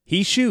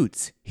He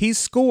shoots, he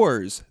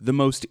scores, the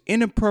most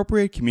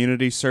inappropriate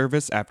community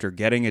service after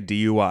getting a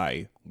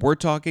DUI. We're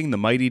talking the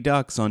Mighty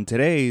Ducks on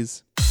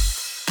today's...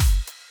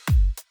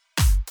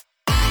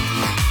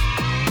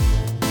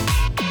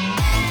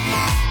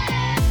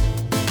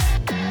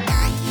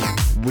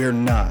 We're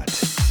not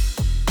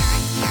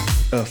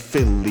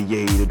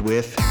affiliated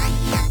with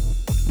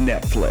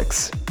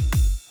Netflix.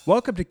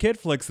 Welcome to Kid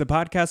Flicks, the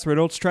podcast where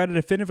adults try to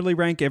definitively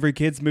rank every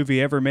kid's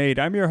movie ever made.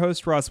 I'm your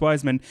host, Ross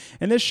Wiseman,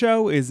 and this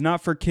show is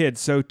not for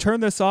kids, so turn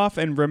this off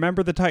and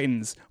remember the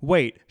Titans.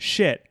 Wait,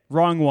 shit,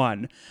 wrong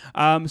one.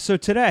 So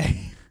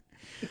today,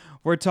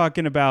 we're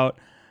talking about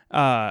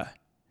a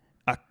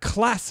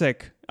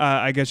classic,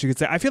 I guess you could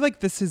say. I feel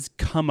like this has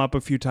come up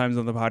a few times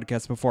on the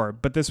podcast before,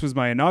 but this was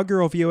my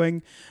inaugural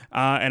viewing,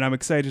 and I'm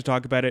excited to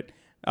talk about it.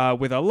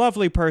 With a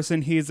lovely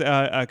person. He's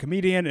a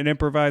comedian, an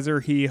improviser.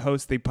 He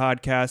hosts the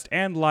podcast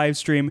and live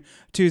stream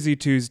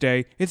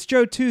Tuesday. It's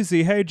Joe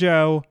Tuesday. Hey,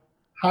 Joe.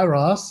 Hi,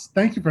 Ross.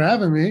 Thank you for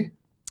having me.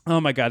 Oh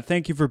my God,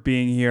 thank you for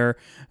being here.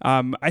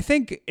 I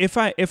think if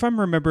I'm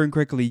remembering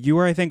correctly, you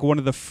were, I think, one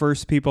of the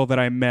first people that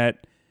I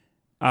met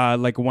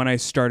like when I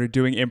started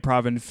doing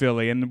improv in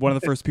Philly, and one of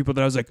the first people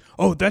that I was like,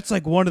 oh, that's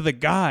like one of the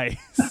guys.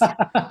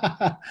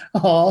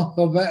 Oh,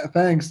 well,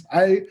 thanks.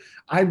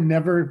 I've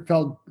never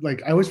felt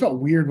like, I always felt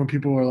weird when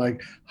people were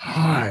like,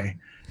 hi,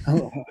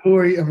 who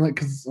are you? I'm like,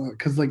 cause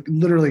like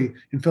literally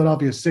in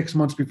Philadelphia 6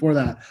 months before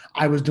that,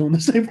 I was doing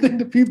the same thing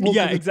to people.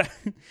 Yeah,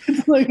 exactly.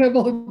 It's like, I've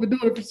only been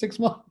doing it for 6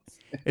 months.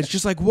 It's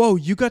just like, whoa,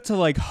 you got to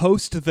like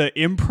host the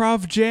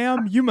improv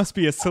jam? You must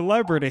be a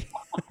celebrity.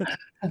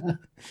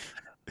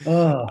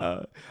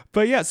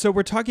 But yeah, so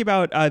we're talking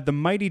about the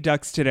Mighty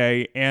Ducks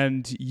today,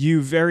 and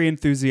you very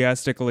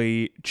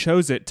enthusiastically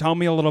chose it. Tell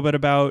me a little bit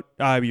about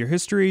your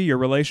history, your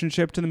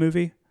relationship to the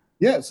movie.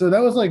 Yeah, so that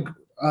was like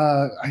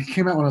I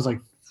came out when I was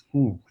like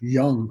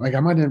young. Like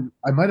I might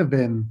have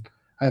been.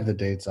 I have the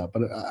dates up,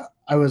 but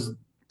I was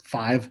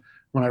 5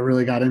 when I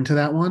really got into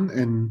that one,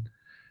 and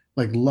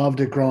like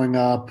loved it growing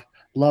up.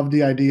 Loved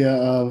the idea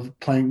of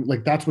playing,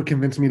 like that's what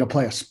convinced me to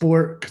play a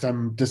sport because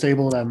I'm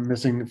disabled, I'm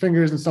missing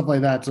fingers and stuff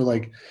like that. So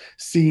like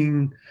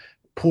seeing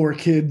poor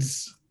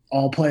kids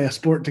all play a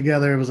sport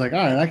together, it was like, all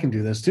right, I can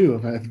do this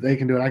too. If they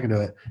can do it, I can do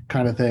it,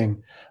 kind of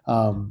thing.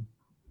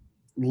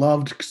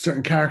 Loved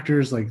certain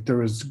characters, like there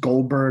was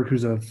Goldberg,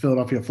 who's a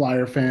Philadelphia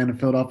Flyer fan, a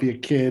Philadelphia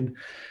kid,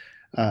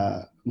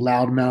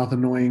 loudmouth,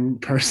 annoying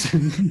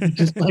person.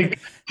 just like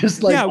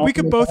yeah, we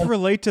could both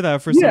relate to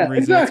that for some reason.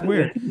 Exactly.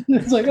 It's weird.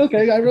 It's like,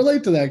 okay, I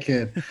relate to that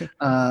kid.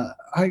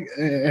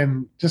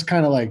 And just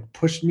kind of like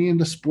pushed me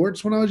into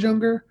sports when I was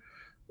younger,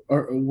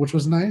 which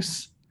was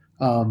nice.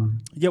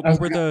 Yeah, what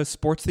were the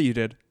sports that you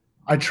did?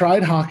 I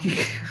tried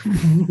hockey,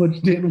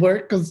 which didn't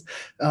work because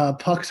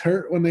pucks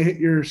hurt when they hit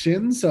your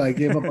shins, so I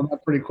gave up on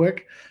that pretty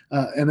quick.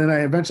 And then I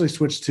eventually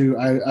switched to,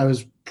 I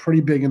was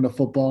pretty big into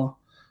football.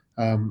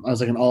 I was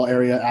like an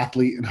all-area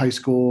athlete in high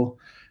school.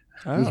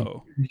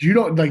 Oh, You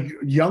don't like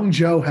young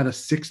Joe had a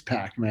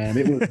 6-pack, man.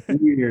 It was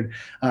weird.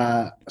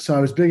 So I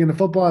was big into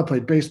football. I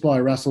played baseball. I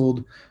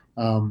wrestled.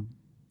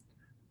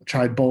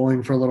 Tried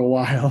bowling for a little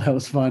while. That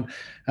was fun.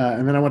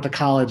 And then I went to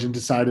college and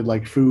decided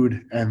like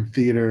food and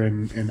theater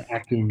and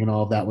acting and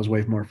all of that was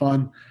way more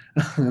fun.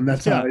 And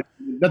that's how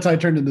I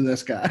turned into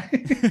this guy.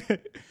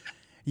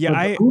 Yeah,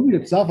 but the movie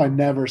itself, I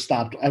never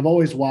stopped. I've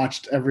always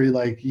watched every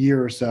like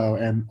year or so,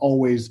 and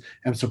always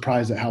am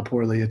surprised at how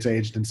poorly it's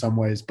aged in some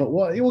ways. But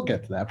we'll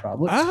get to that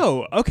probably.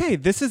 Oh, okay.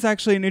 This is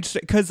actually an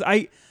interesting, because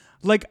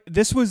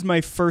this was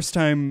my first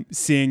time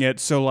seeing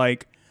it, so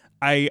like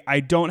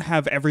I don't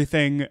have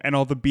everything and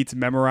all the beats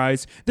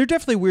memorized. There are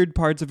definitely weird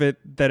parts of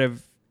it that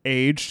have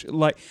aged.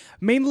 Like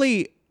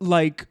mainly,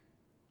 like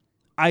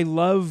I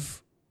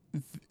love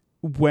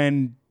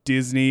when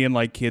Disney and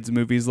like kids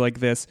movies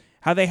like this,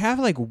 how they have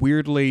like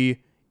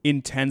weirdly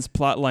intense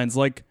plot lines.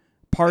 Like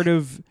part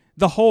of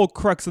the whole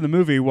crux of the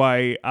movie,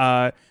 why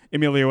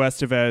Emilio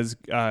Estevez,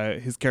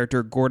 his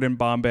character Gordon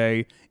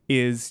Bombay,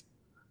 is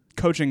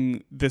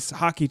coaching this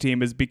hockey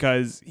team is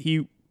because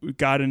he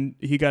got a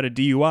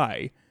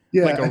DUI.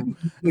 Yeah,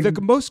 like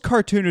the most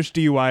cartoonish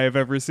DUI I've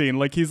ever seen.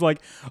 Like he's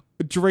like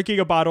drinking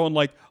a bottle and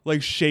like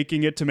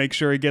shaking it to make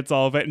sure he gets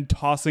all of it and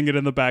tossing it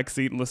in the back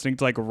seat and listening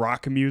to like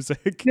rock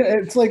music. Yeah,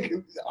 it's like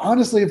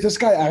honestly, if this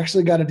guy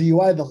actually got a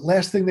DUI, the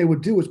last thing they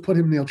would do is put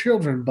him near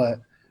children. But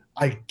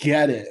I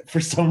get it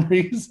for some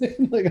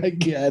reason. Like I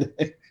get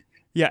it.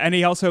 Yeah, and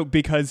he also,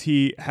 because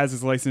he has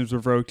his license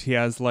revoked, he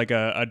has like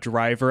a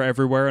driver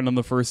everywhere. And on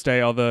the first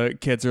day, all the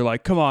kids are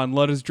like, come on,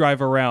 let us drive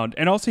around.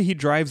 And also he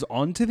drives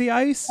onto the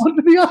ice.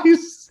 Onto the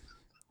ice.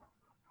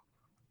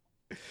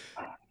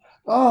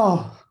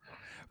 Oh,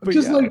 but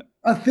just like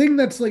a thing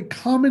that's like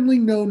commonly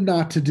known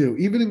not to do,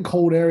 even in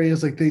cold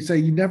areas. Like they say,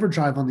 you never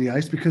drive on the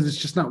ice because it's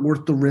just not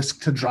worth the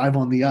risk to drive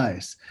on the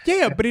ice.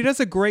 Yeah, but he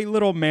does a great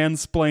little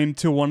mansplain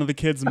to one of the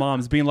kids'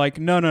 moms being like,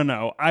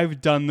 no,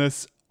 I've done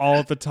this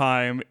all the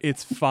time.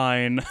 It's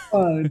fine.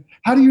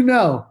 How do you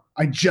know?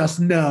 I just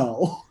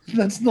know.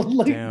 That's the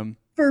like Damn.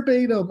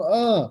 verbatim.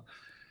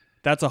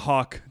 That's a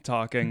hawk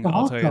talking. The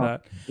I'll Hawk tell you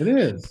Talk. that. It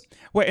is.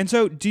 Wait, and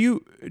so do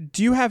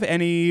you have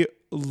any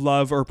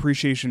love or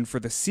appreciation for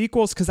the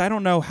sequels? Because I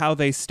don't know how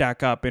they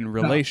stack up in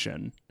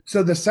relation.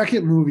 So the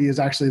second movie is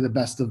actually the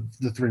best of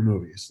the three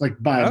movies,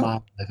 like by a Oh.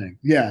 mile, I think.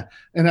 Yeah,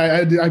 and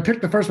I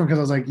picked the first one because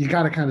I was like, you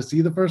got to kind of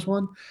see the first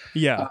one.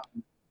 Yeah,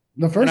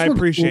 The and first I one's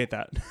appreciate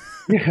that.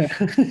 cool. Yeah,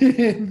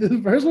 the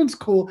first one's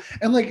cool,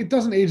 and like it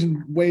doesn't age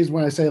in ways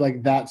when I say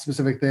like that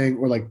specific thing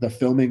or like the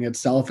filming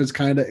itself is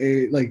kind of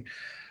like,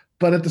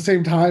 but at the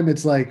same time,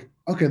 it's like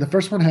okay, the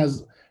first one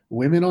has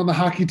women on the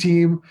hockey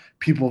team,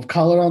 people of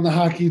color on the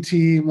hockey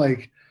team,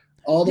 like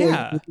all the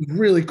Yeah. way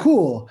really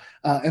cool.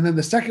 And then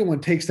the second one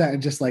takes that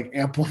and just like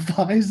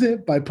amplifies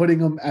it by putting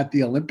them at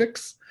the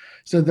Olympics.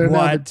 So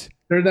What?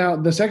 they're now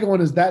the second one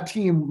is that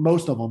team.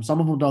 Most of them, some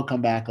of them don't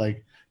come back.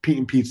 Like Pete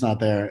and Pete's not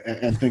there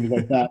and things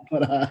like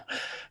that.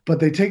 But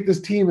they take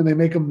this team and they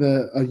make them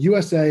the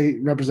USA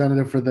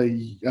representative for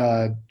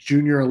the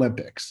Junior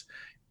Olympics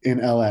in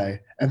LA,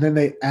 and then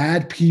they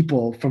add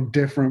people from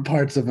different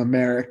parts of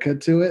America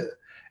to it,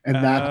 and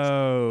that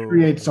Oh.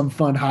 creates some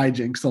fun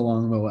hijinks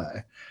along the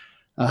way.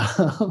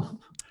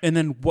 And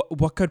then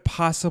what could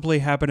possibly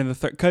happen in the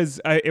third?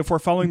 Because if we're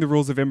following the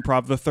rules of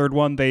improv, the third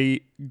one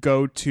they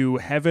go to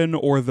heaven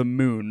or the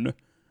moon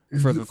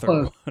for the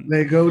third one.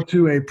 They go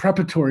to a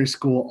preparatory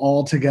school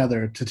all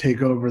together to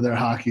take over their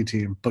hockey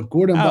team, but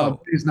Gordon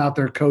Bob is not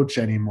their coach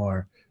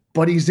anymore.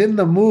 But he's in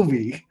the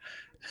movie.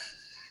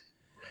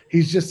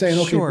 He's just saying,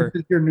 "Okay, Sure.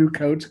 this is your new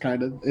coach."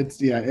 Kind of.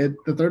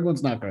 The third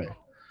one's not great.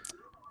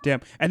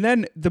 Damn. And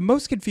then the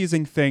most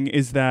confusing thing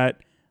is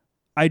that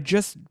I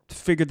just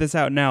figured this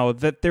out now,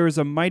 that there is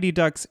a Mighty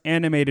Ducks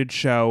animated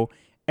show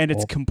and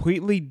it's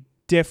completely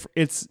different.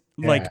 It's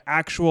like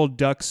actual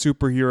duck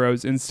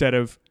superheroes instead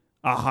of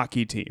a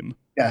hockey team.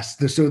 Yes,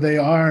 so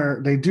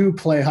they do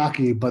play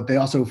hockey, but they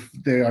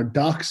are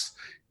ducks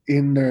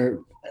in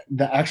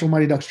the actual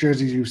Mighty Ducks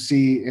jerseys you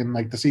see in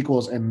like the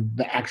sequels and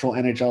the actual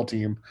NHL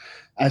team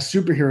as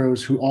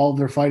superheroes who all of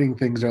their fighting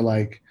things are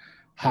like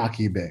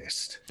hockey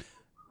based.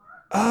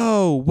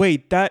 Oh,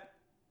 wait, that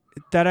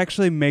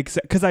actually makes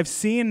it, because I've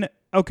seen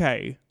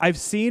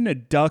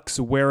ducks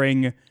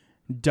wearing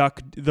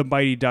the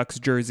Mighty Ducks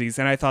jerseys,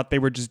 and I thought they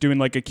were just doing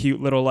like a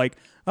cute little like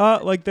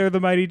they're the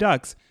Mighty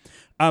Ducks.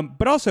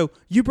 But also,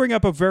 you bring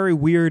up a very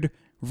weird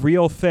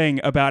real thing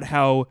about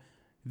how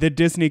the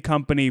Disney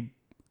company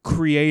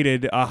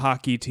created a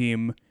hockey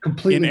team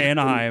Completely in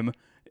Anaheim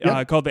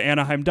called the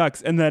Anaheim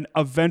Ducks, and then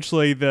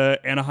eventually the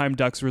Anaheim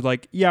Ducks were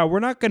like, yeah, we're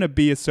not going to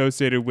be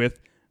associated with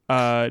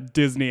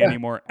Disney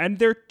anymore, and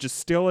they're just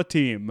still a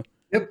team.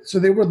 Yep. So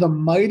they were the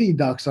Mighty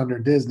Ducks under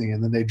Disney,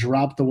 and then they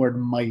dropped the word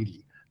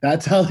mighty.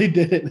 That's how they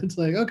did it. It's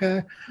like,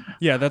 okay.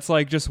 Yeah, that's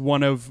like just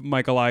one of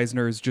Michael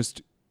Eisner's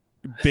just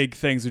big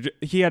things.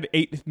 He had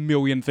 8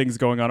 million things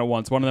going on at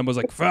once. One of them was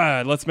like,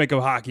 let's make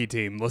a hockey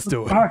team. Let's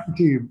do it. Hockey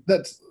team.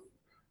 This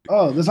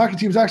hockey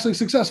team is actually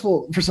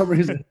successful for some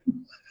reason.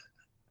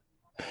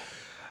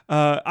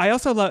 I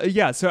also love,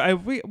 so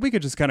we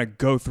could just kind of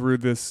go through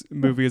this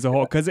movie as a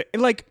whole, because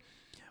like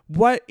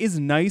what is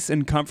nice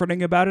and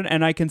comforting about it,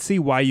 and I can see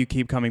why you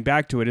keep coming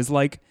back to it, is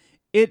like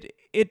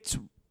it's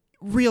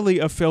really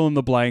a fill in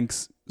the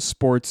blanks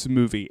sports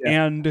movie,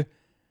 and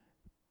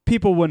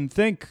people wouldn't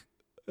think,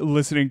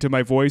 listening to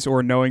my voice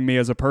or knowing me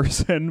as a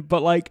person,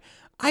 but like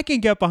I can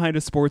get behind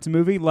a sports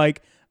movie.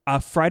 Like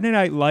Friday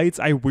Night Lights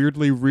I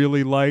weirdly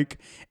really like,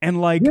 and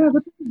like that's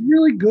a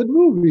really good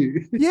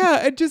movie.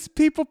 yeah, and just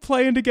people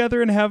playing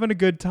together and having a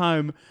good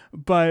time.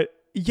 But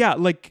yeah,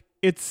 like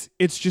it's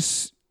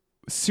just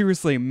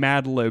seriously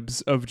Mad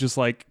Libs of just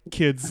like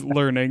kids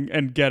learning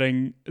and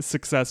getting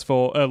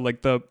successful,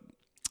 like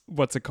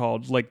what's it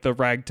called, like the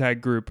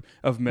ragtag group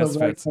of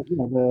misfits.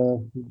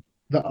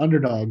 The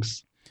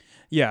underdogs.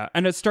 Yeah,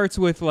 and it starts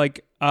with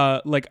like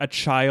a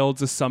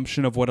child's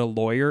assumption of what a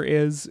lawyer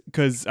is,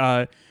 because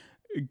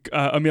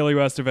Emilio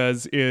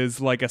Estevez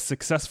is like a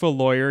successful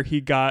lawyer.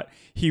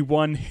 He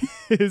won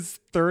his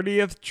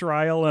 30th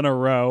trial in a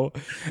row,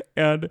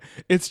 and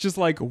it's just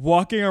like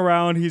walking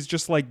around, he's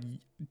just like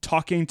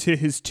talking to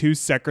his 2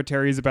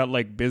 secretaries about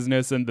like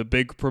business and the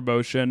big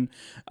promotion,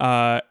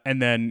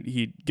 and then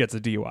he gets a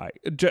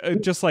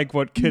DUI, just like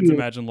what kids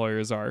imagine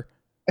lawyers are.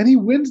 And he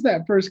wins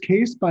that first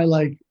case by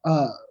like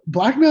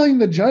blackmailing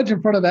the judge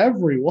in front of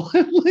everyone.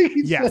 Like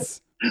Yes.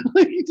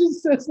 Like he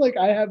just says like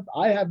I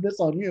have this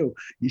on you.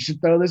 You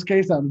should throw this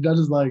case out. The judge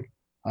is like,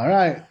 all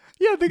right.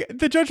 Yeah,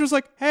 the judge was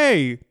like,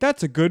 hey,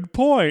 that's a good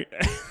point.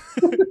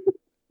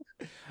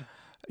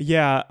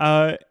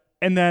 Yeah,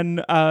 and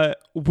then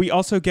we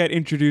also get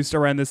introduced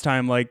around this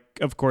time, like,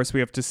 of course, we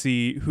have to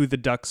see who the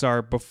Ducks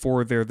are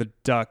before they're the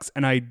Ducks,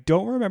 and I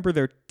don't remember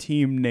their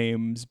team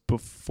names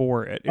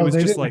before it. It was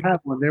they just didn't like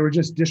have one. They were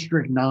just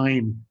District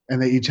 9,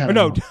 and they each had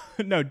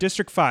no,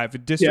 District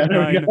 5. District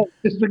there 9. we go.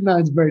 District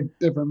 9 is a very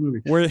different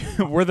movie.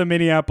 We're the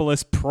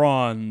Minneapolis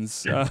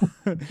Prawns.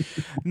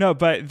 No,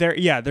 but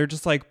they're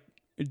just like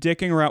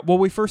dicking around. Well,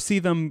 we first see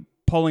them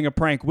pulling a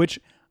prank, which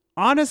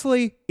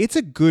honestly, it's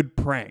a good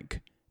prank.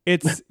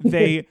 It's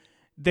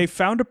they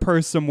found a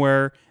purse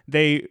somewhere.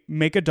 They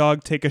make a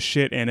dog take a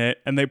shit in it,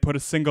 and they put a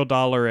single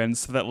dollar in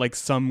so that like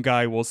some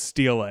guy will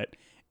steal it.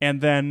 And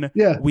then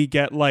we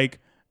get like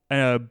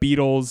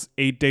Beatles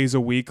 8 days a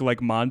week like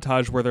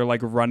montage where they're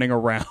like running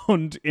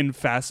around in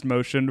fast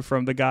motion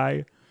from the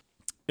guy.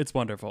 It's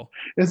wonderful.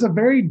 It's a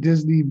very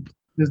Disney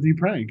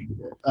prank,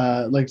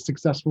 like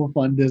successful,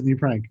 fun Disney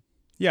prank.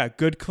 Yeah,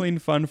 good, clean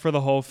fun for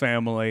the whole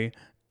family.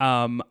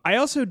 I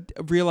also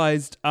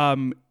realized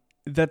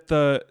that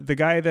the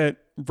guy that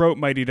wrote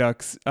Mighty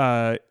Ducks,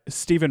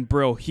 Stephen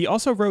Brill, he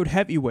also wrote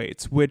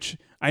Heavyweights, which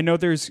I know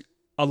there's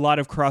a lot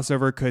of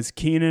crossover because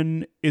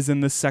Keenan is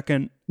in the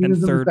second and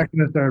third. The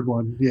second and third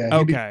one. Yeah.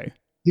 Okay.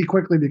 He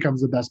quickly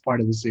becomes the best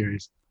part of the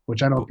series,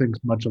 which I don't think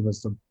is much of a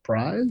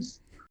surprise.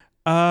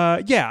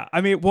 Yeah. I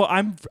mean, well,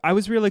 I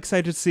was really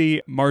excited to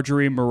see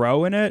Marjorie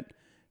Moreau in it,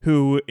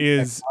 who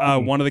is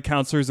one of the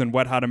counselors in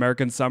Wet Hot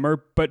American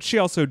Summer, but she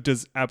also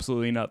does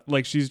absolutely not.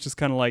 Like, she's just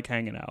kind of like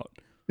hanging out.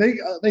 They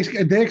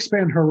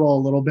expand her role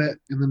a little bit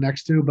in the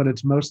next two, but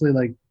it's mostly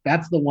like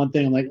that's the one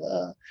thing I'm like,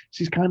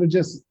 she's kind of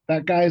just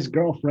that guy's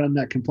girlfriend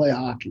that can play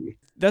hockey.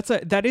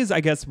 That is, I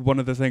guess, one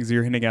of the things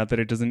you're hinting at that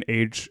it doesn't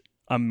age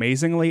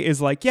amazingly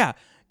is like, yeah,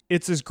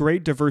 it's this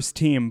great diverse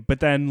team, but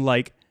then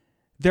like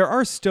there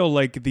are still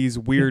like these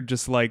weird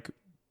just like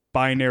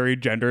binary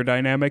gender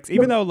dynamics,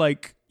 even though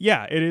like,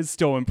 yeah, it is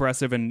still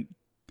impressive and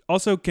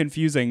also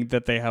confusing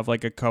that they have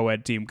like a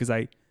co-ed team because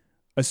I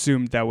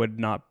assumed that would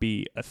not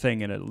be a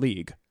thing in a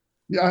league.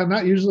 Yeah,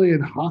 not usually in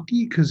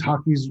hockey because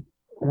hockey's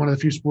one of the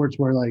few sports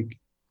where like,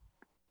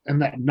 and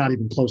not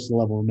even close to the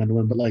level of men to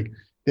women, but like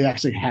they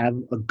actually have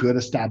a good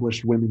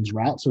established women's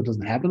route, so it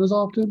doesn't happen as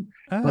often.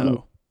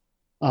 Oh.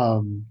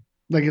 But,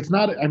 like it's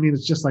not. I mean,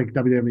 it's just like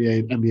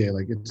WNBA, NBA.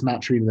 Like it's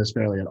not treated as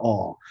fairly at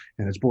all,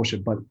 and it's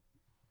bullshit. But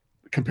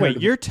wait,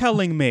 you're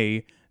telling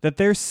me that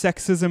there's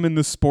sexism in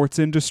the sports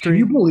industry? Can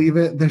you believe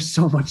it? There's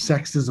so much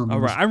sexism. All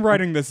right, I'm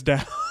writing this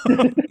down.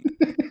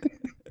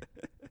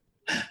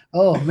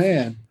 Oh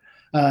man.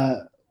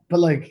 But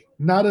like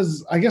not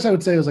as I guess I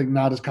would say it was like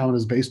not as common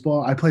as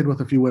baseball. I played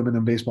with a few women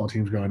in baseball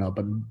teams growing up,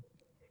 but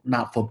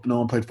not football. No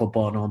one played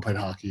football. No one played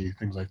hockey.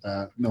 Things like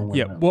that. No one.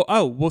 Yeah.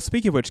 Well.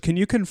 Speaking of which, can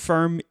you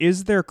confirm?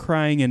 Is there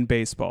crying in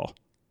baseball?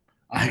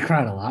 I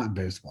cried a lot in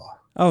baseball.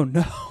 Oh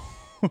no.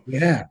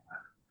 Yeah.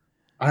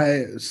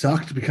 I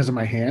sucked because of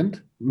my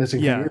hand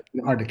missing. Yeah.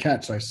 Hard to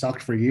catch. So I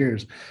sucked for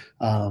years,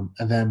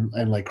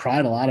 and like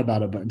cried a lot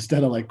about it. But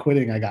instead of like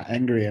quitting, I got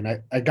angry and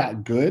I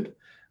got good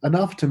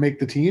enough to make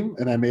the team,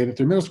 and I made it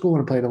through middle school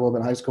and I played a little bit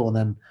in high school, and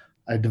then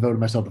I devoted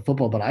myself to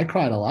football. But I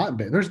cried a lot.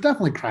 There's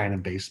definitely crying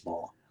in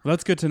baseball. Well,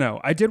 that's good to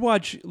know. I did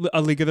watch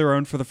A League of Their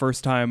Own for the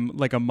first time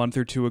like a month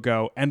or two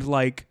ago, and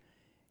like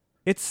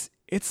it's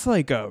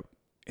a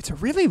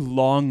really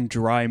long,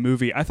 dry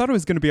movie. I thought it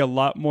was going to be a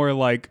lot more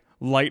like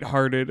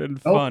lighthearted and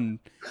fun.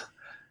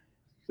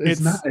 It's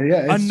not.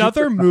 Yeah, it's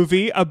another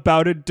movie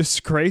about a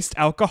disgraced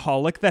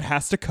alcoholic that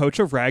has to coach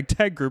a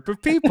ragtag group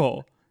of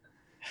people.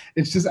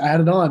 It's just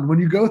added on. When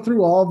you go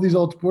through all of these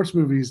old sports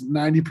movies,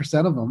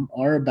 90% of them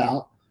are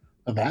about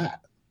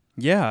that.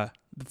 Yeah.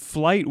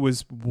 Flight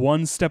was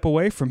one step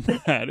away from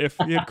that. If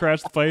he had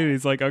crashed the plane,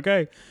 he's like,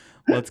 okay,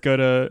 let's go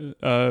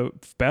to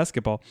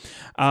basketball.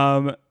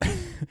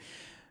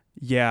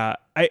 Yeah.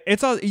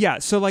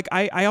 So like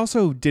I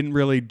also didn't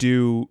really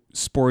do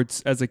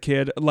sports as a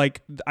kid.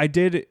 Like I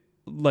did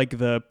like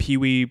the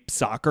Pee-wee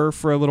soccer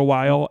for a little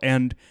while,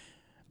 and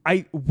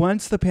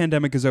once the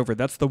pandemic is over,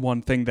 that's the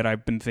one thing that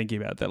I've been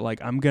thinking about, that like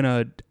I'm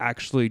gonna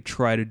actually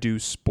try to do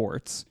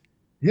sports.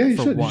 Yeah, you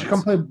should. You should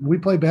come play. We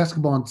play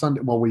basketball on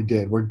Sunday. Well, we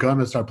did. We're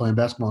gonna start playing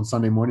basketball on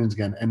Sunday mornings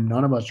again, and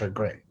none of us are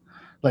great.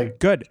 Like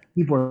good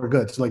people are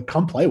good. So like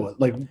come play with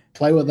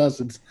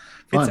us. It's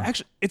fun.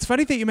 It's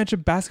funny that you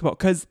mentioned basketball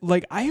because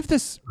like I have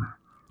this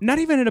not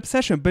even an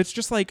obsession, but it's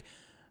just like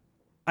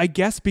I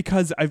guess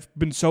because I've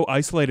been so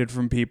isolated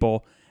from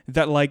people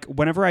that like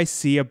whenever I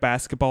see a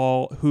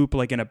basketball hoop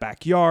like in a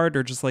backyard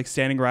or just like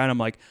standing around, I'm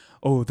like,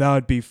 oh, that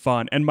would be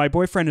fun. And my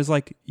boyfriend is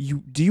like,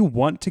 do you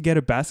want to get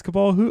a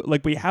basketball hoop?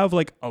 Like we have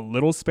like a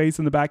little space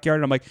in the backyard.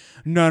 And I'm like,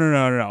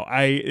 no.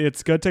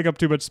 It's gonna take up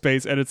too much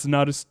space and it's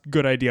not a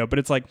good idea. But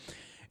it's like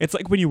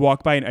when you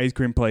walk by an ice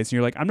cream place and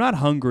you're like, I'm not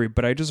hungry,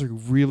 but I just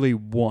really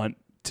want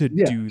to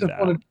do that.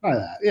 Want to try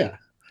that. Yeah.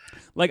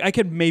 Like I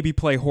could maybe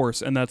play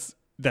horse and that's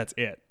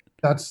it.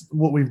 That's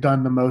what we've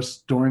done the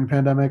most during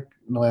pandemic.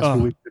 In the last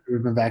few weeks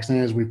we've been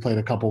vaccinated, we've played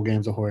a couple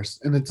games of horse,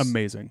 and it's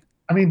amazing.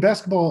 I mean,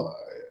 basketball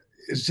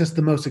is just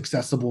the most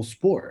accessible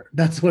sport.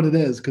 That's what it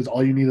is, because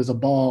all you need is a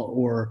ball,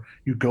 or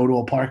you go to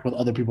a park with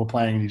other people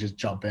playing and you just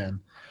jump in.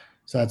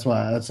 So that's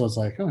why it's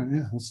like, oh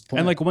yeah, let's play.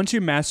 And like once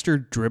you master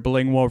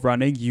dribbling while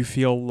running, you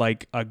feel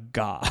like a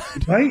god,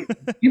 right?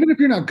 Even if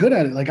you're not good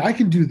at it, like I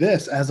can do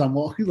this as I'm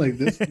walking like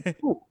this.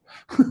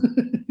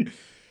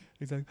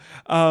 Exactly.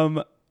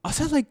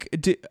 Also, like,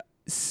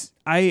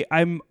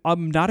 I'm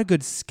not a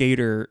good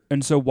skater,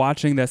 and so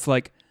watching this,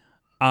 like,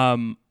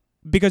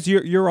 because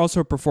you're also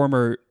a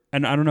performer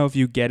and I don't know if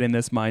you get in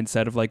this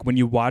mindset of like when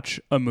you watch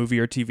a movie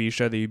or TV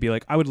show that you'd be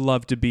like, I would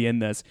love to be in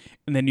this,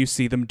 and then you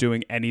see them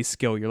doing any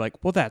skill, you're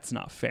like, well, that's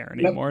not fair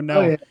anymore. Yep.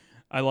 No, Oh, yeah.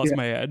 I lost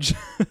my edge.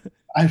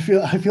 I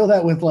feel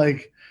that with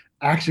like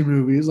action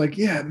movies. Like,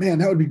 yeah, man,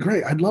 that would be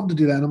great. I'd love to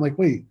do that. And I'm like,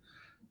 wait,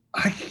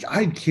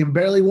 I can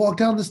barely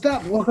walk up the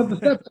steps.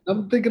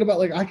 I'm thinking about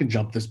like I can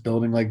jump this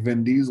building like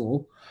Vin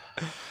Diesel.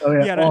 Oh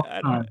yeah,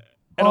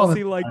 and I'll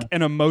see like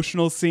an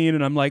emotional scene,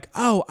 and I'm like,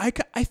 oh, I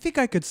think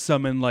I could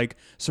summon like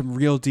some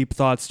real deep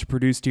thoughts to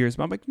produce tears.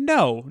 But I'm like,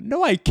 no,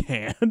 I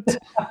can't.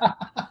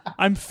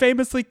 I'm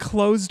famously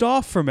closed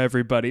off from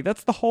everybody.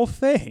 That's the whole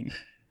thing.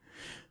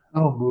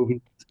 Oh,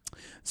 movie.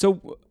 So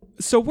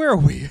where are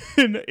we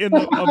in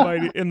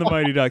the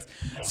Mighty Ducks?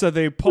 So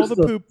they pull the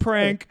poop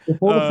prank.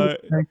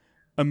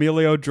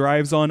 Emilio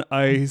drives on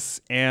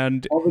ice,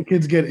 and all the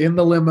kids get in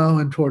the limo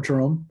and torture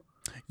him.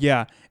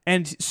 Yeah,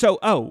 and so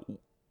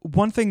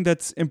one thing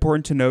that's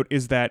important to note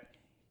is that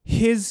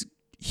he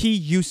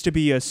used to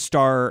be a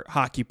star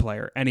hockey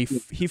player, and he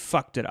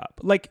fucked it up.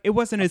 Like, it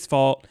wasn't his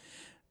fault,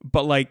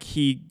 but like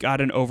he got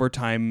an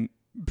overtime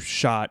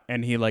shot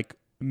and he like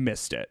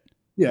missed it.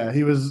 Yeah,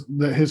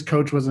 his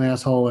coach was an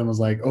asshole and was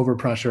like over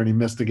pressure, and he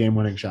missed the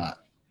game-winning shot.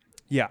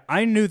 Yeah,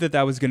 I knew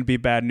that was going to be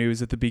bad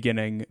news at the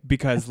beginning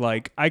because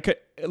like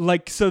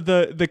so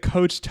the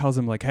coach tells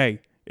him like, hey,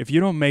 if you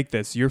don't make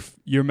this,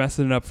 you're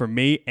messing it up for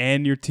me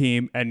and your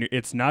team, and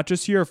it's not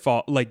just your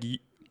fault. Like,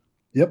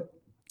 yep,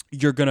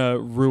 you're gonna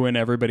ruin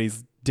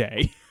everybody's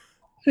day.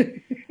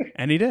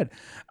 And he did.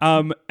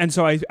 And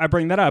so I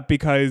bring that up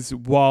because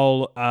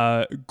while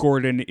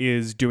Gordon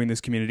is doing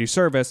this community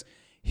service,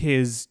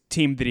 his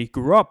team that he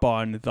grew up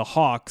on, the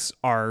Hawks,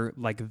 are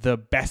like the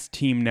best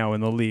team now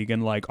in the league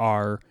and like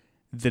are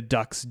the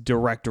Ducks'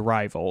 direct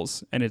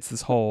rivals. And it's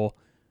this whole,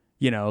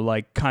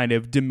 like kind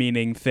of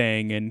demeaning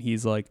thing. And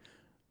he's like,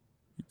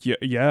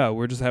 yeah,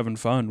 we're just having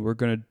fun. We're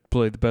going to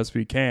play the best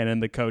we can.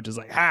 And the coach is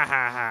like, ha,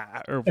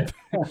 ha,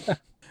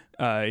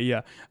 ha.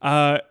 Yeah.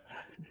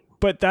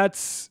 But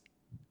that's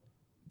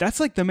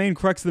like the main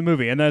crux of the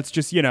movie. And that's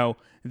just,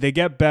 they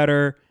get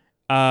better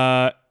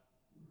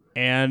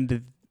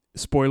and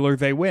spoiler,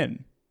 they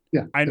win.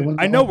 Yeah. I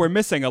know we're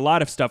missing a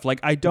lot of stuff. Like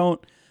I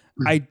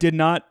did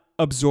not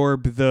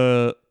absorb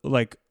the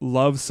like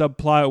love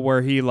subplot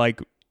where he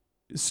like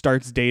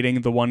starts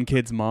dating the one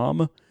kid's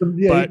mom.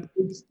 Yeah, but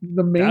it's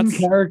the main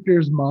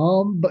character's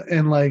mom,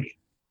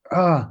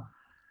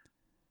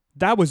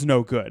 that was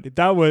no good.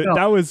 That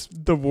was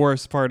the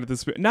worst part of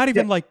this. Not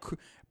even like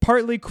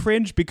partly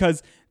cringe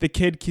because the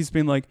kid keeps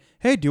being like,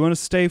 hey, do you want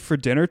to stay for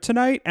dinner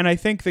tonight? And I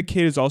think the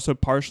kid is also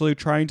partially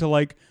trying to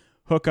like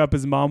hook up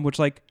his mom, which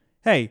like,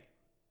 hey,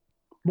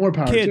 more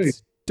power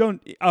kids,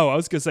 don't. Oh, I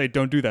was gonna say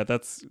don't do that.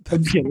 That's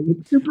okay.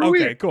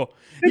 Cool.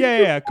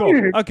 Yeah,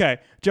 cool. Okay,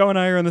 Joe and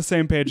I are on the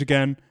same page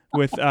again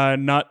with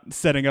not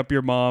setting up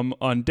your mom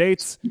on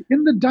dates.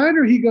 In the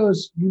diner, he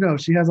goes,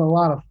 she has a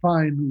lot of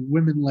fine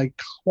women-like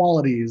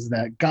qualities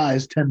that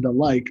guys tend to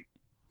like.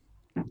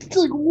 It's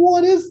like,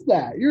 what is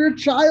that? You're a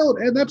child,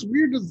 and that's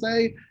weird to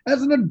say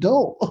as an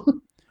adult.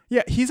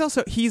 Yeah, he's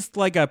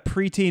like a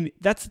preteen.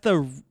 That's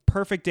the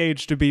perfect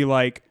age to be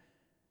like,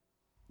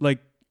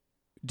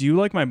 do you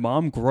like my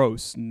mom?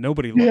 Gross.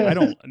 Nobody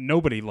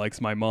likes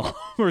my mom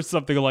or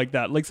something like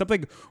that. Like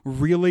something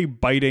really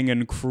biting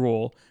and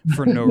cruel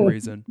for no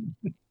reason.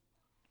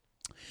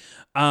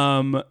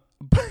 I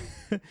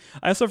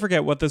also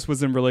forget what this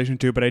was in relation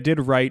to, but I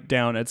did write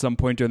down at some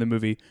point during the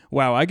movie,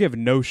 wow, I give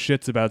no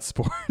shits about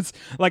sports.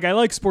 Like I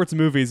like sports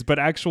movies, but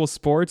actual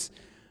sports,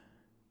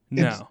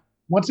 no.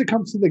 Once it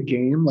comes to the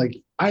game, like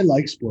I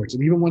like sports,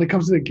 and even when it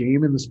comes to the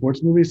game in the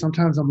sports movie,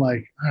 sometimes I'm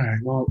like, all right,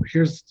 well,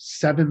 here's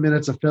 7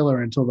 minutes of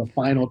filler until the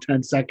final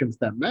 10 seconds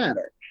that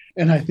matter.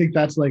 And I think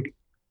that's like,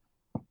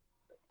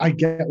 I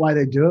get why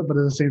they do it, but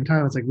at the same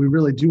time, it's like we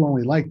really do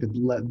only like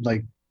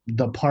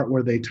the part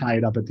where they tie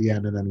it up at the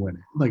end and then win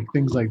it, like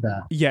things like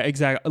that. Yeah,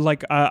 exactly.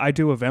 Like I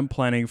do event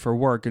planning for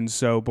work, and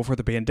so before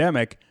the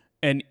pandemic,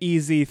 an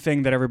easy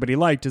thing that everybody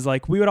liked is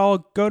like we would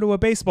all go to a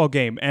baseball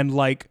game, and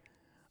like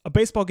a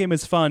baseball game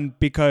is fun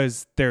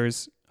because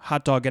there's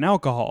hot dog and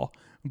alcohol,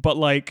 but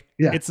like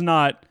it's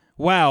not,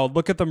 wow,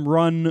 look at them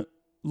run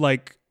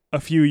like a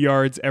few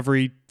yards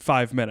every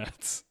 5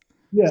 minutes.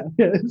 Yeah,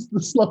 it's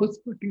the slowest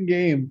fucking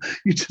game.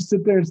 You just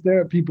sit there and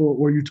stare at people,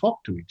 or you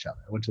talk to each other,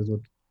 which is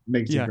what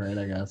makes it great,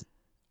 I guess.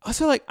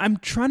 Also, like, I'm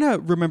trying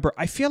to remember,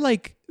 I feel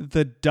like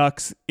the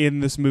Ducks in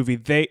this movie,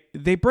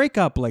 they break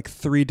up like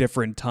 3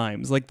 different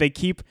times. Like they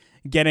keep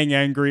getting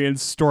angry and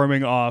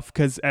storming off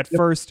because at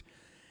first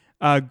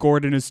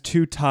Gordon is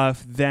too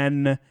tough,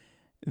 then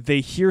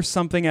they hear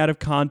something out of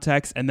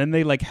context, and then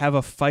they like have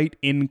a fight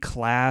in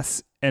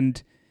class,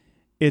 and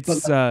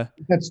it's that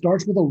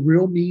starts with a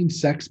real mean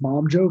sex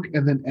mom joke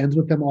and then ends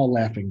with them all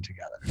laughing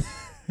together.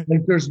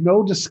 Like there's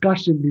no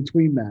discussion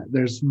between that.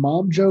 There's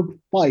mom joke,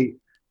 fight,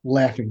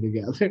 laughing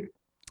together.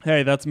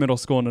 Hey, that's middle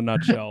school in a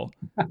nutshell.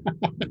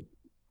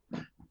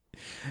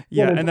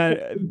 Yeah, and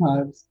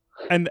then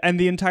and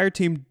the entire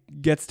team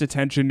gets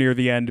detention near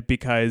the end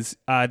because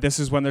this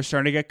is when they're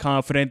starting to get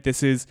confident.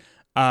 This is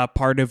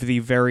part of the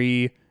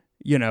very,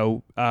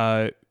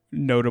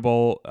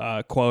 notable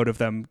quote of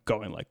them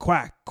going like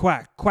quack,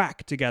 quack,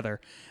 quack together.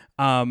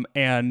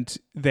 And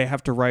they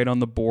have to write on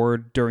the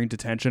board during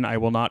detention, "I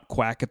will not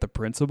quack at the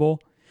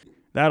principal."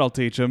 That'll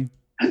teach them.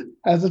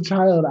 As a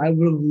child, I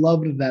would have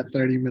loved that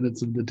 30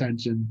 minutes of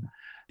detention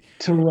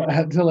to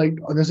like,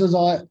 oh, this is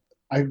all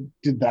I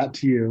did that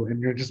to you,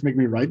 and you're just making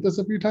me write this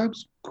a few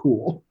times.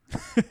 Cool.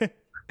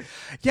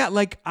 Yeah,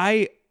 like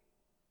I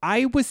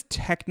was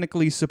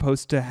technically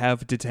supposed to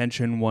have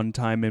detention one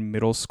time in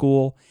middle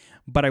school,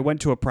 but I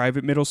went to a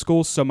private middle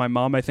school, so my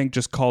mom, I think,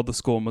 just called the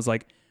school and was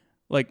like,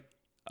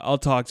 I'll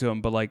talk to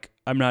him, but like,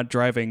 I'm not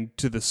driving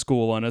to the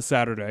school on a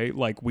Saturday.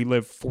 Like, we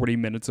live 40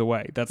 minutes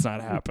away. That's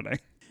not happening.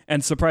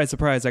 And surprise,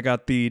 surprise, I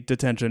got the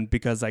detention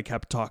because I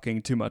kept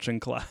talking too much in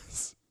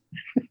class.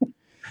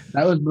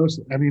 That was most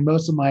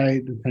of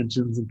my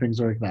detentions and things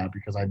like that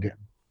because I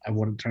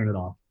wouldn't turn it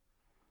off.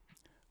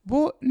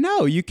 Well,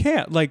 no, you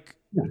can't. Like,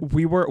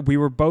 we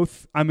were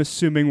both, I'm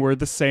assuming we're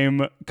the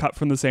same, cut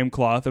from the same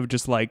cloth of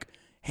just like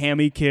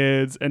hammy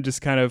kids and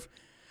just kind of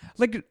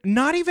like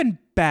not even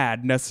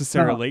bad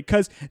necessarily,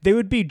 because they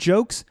would be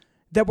jokes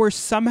that were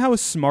somehow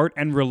smart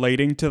and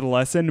relating to the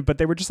lesson, but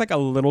they were just like a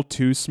little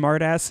too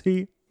smart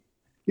assy.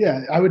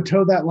 Yeah, I would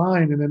toe that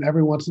line, and then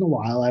every once in a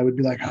while I would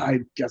be like, I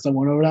guess I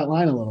went over that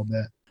line a little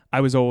bit.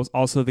 I was always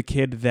also the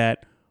kid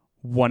that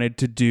wanted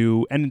to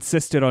do and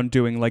insisted on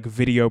doing like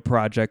video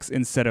projects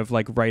instead of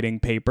like writing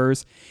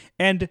papers.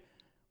 And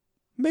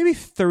maybe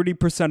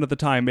 30% of the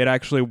time it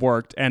actually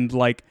worked. And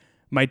like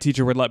my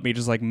teacher would let me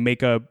just like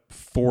make a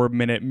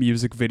 4-minute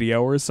music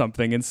video or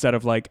something instead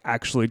of like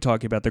actually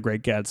talking about The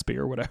Great Gatsby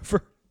or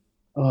whatever.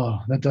 Oh,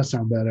 that does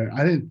sound better.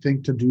 I didn't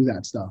think to do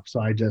that stuff, so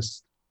I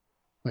just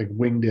like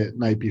winged it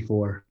night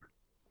before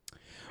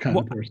kind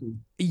of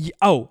person.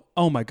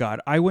 Oh my God.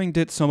 I winged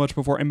it so much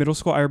before. In middle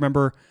school, I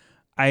remember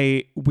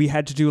we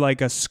had to do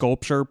like a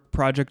sculpture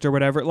project or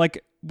whatever,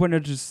 like one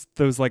of just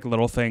those like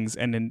little things.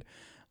 And then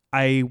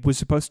I was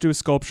supposed to do a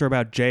sculpture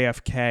about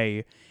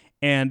JFK,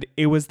 and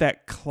it was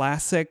that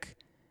classic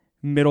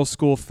middle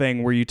school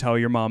thing where you tell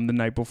your mom the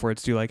night before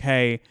it's due, like,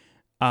 hey,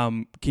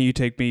 can you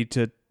take me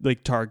to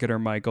like Target or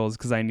Michael's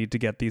because I need to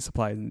get these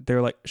supplies? And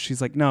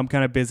she's like, no, I'm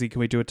kind of busy. Can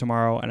we do it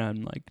tomorrow? And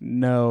I'm like,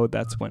 no,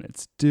 that's when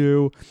it's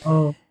due.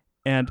 Oh.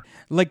 And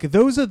like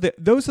those are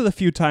the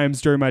few times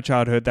during my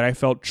childhood that I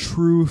felt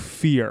true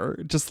fear,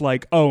 just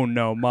like, oh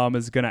no, mom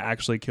is gonna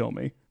actually kill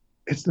me.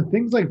 It's the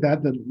things like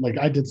that like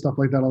I did stuff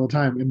like that all the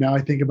time, and now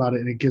I think about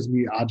it and it gives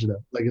me agita.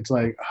 Like it's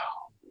like,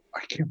 oh,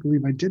 I can't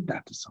believe I did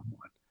that to someone.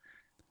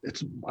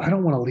 I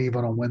don't want to leave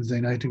on a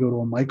Wednesday night to go to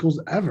a Michael's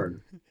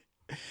ever.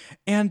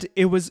 And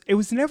it was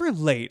never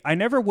late. I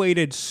never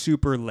waited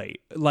super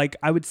late. Like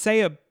I would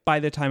say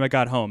by the time I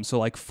got home, so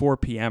like 4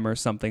 p.m. or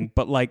something.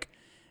 But like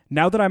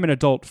now that I'm an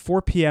adult,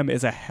 4 p.m.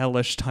 is a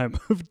hellish time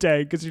of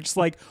day because you're just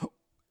like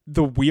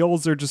the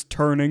wheels are just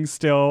turning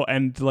still,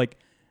 and like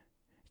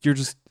you're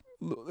just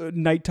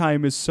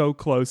nighttime is so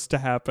close to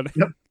happening.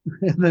 Yep.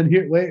 And then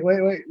here, wait,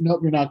 nope,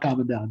 you're not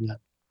calming down yet.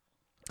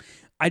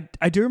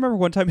 I do remember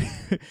one time.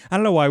 I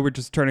don't know why we're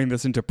just turning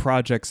this into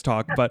projects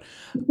talk, but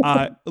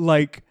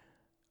like.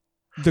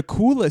 The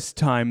coolest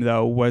time,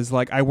 though, was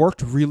like I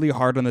worked really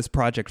hard on this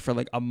project for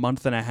like a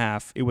month and a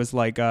half. It was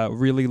like a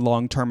really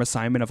long-term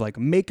assignment of like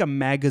make a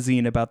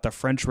magazine about the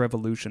French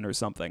Revolution or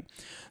something.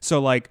 So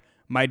like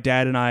my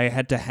dad and I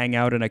had to hang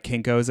out in a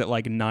Kinko's at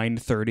like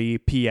 9:30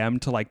 p.m.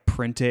 to like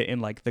print it in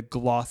like the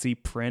glossy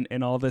print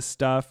and all this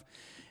stuff.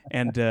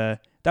 And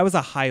that was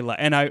a highlight.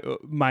 And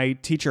my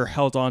teacher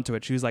held on to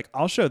it. She was like,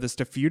 I'll show this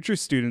to future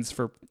students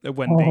for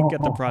when they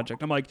get the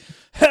project. I'm like,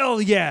 hell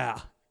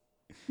yeah.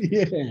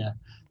 Yeah.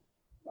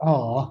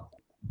 Oh,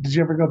 did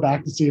you ever go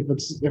back to see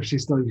if she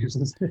still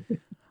uses it?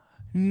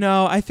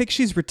 No, I think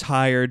she's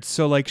retired.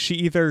 So like she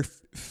either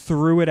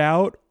threw it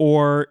out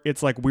or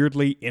it's like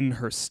weirdly in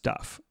her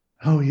stuff.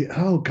 Oh yeah.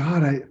 Oh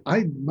God.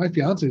 My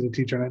fiance is a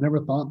teacher, and I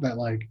never thought that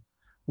like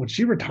when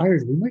she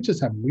retires, we might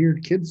just have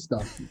weird kids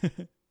stuff.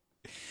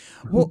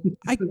 Well,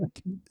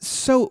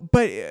 so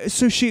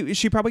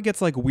she probably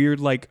gets like weird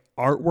like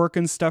artwork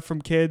and stuff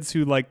from kids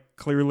who like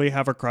clearly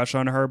have a crush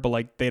on her, but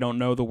like they don't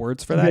know the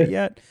words for that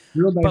yet.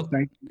 Real nice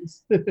thank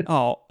yous.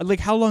 Oh, like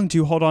how long do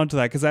you hold on to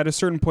that? Because at a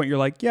certain point you're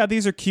like, yeah,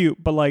 these are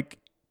cute, but like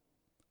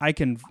I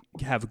can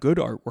have good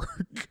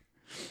artwork.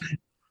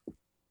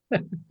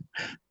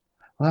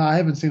 Well, I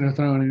haven't seen her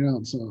throw any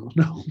out, so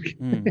no.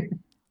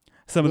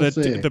 Some of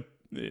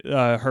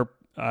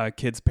her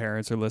kids'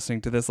 parents are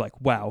listening to this like,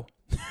 wow,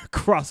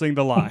 crossing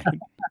the line.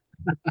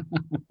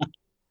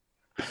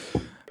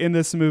 In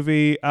this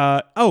movie,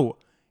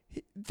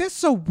 this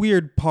is a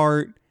weird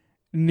part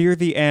near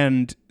the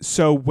end.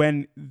 So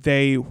when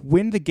they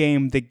win the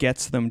game that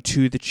gets them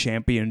to the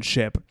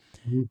championship,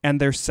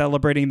 and they're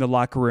celebrating in the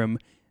locker room,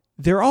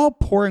 they're all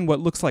pouring what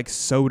looks like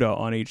soda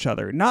on each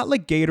other. Not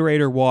like Gatorade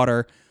or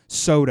water,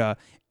 soda.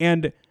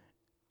 And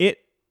it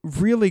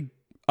really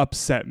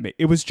upset me.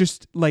 It was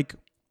just like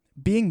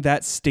being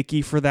that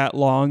sticky for that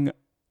long,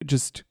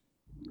 just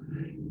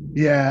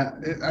Yeah,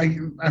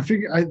 I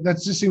figure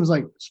that just seems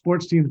like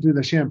sports teams do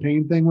the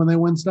champagne thing when they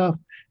win stuff,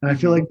 and I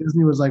feel Mhm. like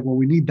Disney was like, well,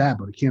 we need that,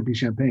 but it can't be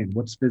champagne.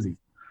 What's fizzy?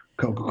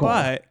 Coca Cola.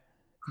 But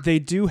they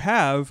do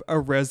have a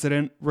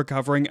resident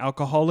recovering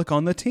alcoholic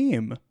on the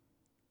team.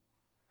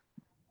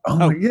 Oh Oh,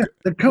 my, yeah,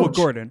 the well, coach,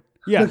 Gordon.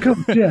 the Yeah. coach.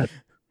 Yeah.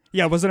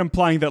 Yeah, I wasn't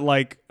implying that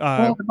like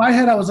Well, in my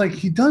head, I was like,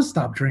 he does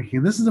stop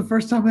drinking. This is the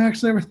first time I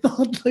actually ever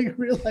thought, like,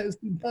 realized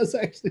he does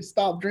actually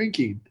stop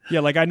drinking. yeah,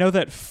 like I know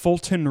that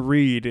Fulton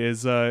Reed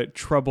is a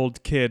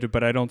troubled kid,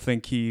 but I don't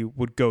think he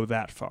would go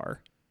that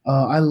far.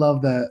 I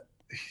love that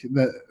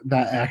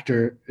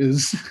actor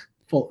is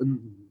full. Uh,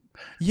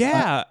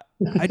 Yeah,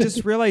 I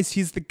just realized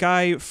he's the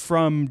guy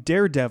from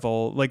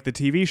Daredevil, like the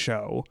TV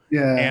show.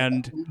 yeah,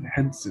 And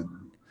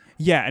Henson.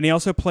 yeah, and he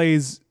also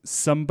plays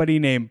somebody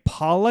named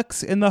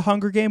Pollux in the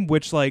Hunger Game,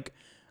 which like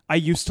I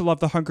used to love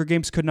the Hunger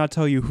Games, could not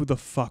tell you who the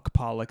fuck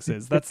Pollux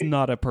is. That's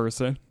not a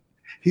person.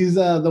 He's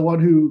the one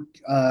who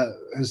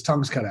his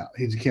tongue's cut out.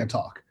 He can't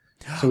talk.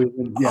 So yeah,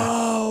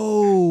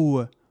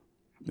 Oh.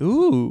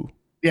 Ooh.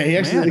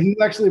 yeah. Man. He's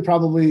actually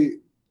probably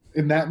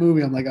in that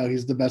movie. I'm like, oh,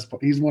 he's the best.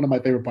 He's one of my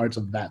favorite parts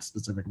of that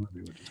specific movie.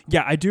 Which is cool.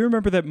 Yeah, I do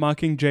remember that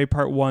Mockingjay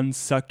Part 1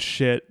 sucked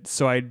shit,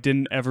 so I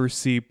didn't ever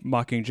see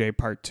Mockingjay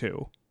Part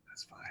 2.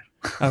 That's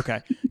fine.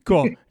 Okay,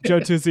 cool. Joe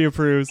Tusi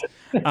approves.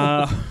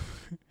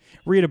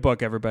 Read a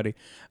book, everybody.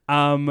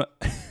 Yeah.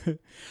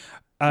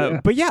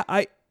 But yeah,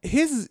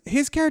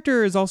 his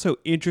character is also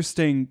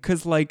interesting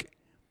because like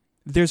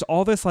there's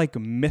all this like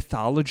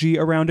mythology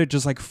around it,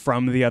 just like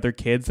from the other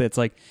kids. That's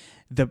like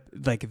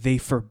they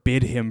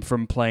forbid him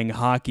from playing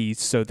hockey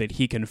so that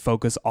he can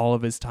focus all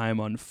of his time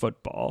on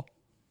football.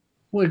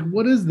 Like,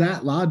 what is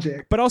that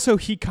logic? But also,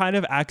 he kind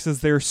of acts as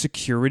their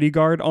security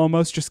guard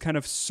almost, just kind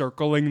of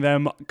circling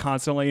them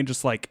constantly and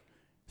just like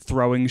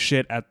throwing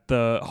shit at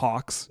the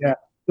Hawks. Yeah.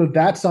 So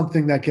that's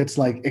something that gets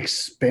like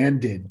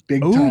expanded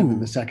big time in Ooh.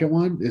 the second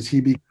one. Is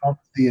he becomes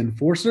the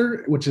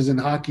enforcer, which is in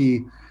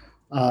hockey.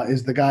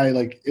 Is the guy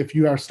like if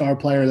you are a star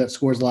player that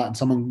scores a lot and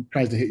someone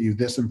tries to hit you,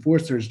 this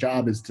enforcer's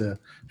job is to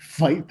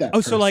fight that.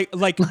 Oh, so person.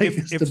 like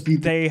it's if to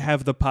beat they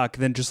have the puck,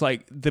 then just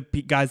like the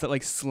guys that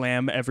like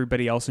slam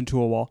everybody else into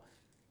a wall.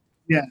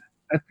 Yeah,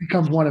 that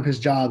becomes one of his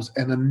jobs.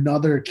 And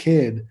another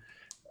kid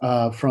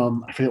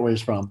from I forget where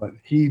he's from, but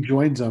he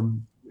joins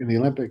them in the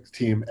Olympics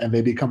team, and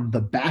they become the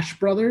Bash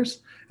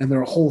Brothers. And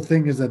their whole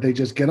thing is that they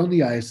just get on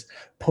the ice,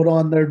 put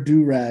on their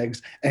do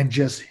rags, and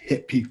just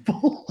hit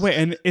people. Wait,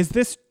 and is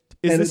this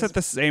it's- at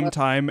the same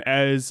time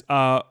as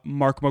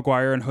Mark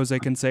McGuire and Jose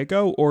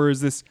Canseco, or is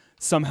this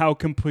somehow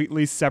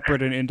completely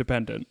separate and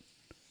independent?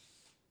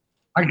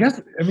 I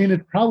guess I mean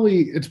it's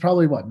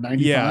probably what 95,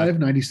 Yeah.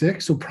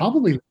 96, so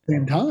probably the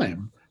same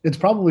time. It's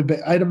probably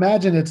I'd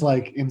imagine it's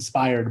like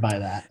inspired by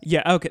that.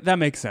 Yeah, okay, that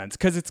makes sense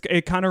because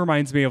it kind of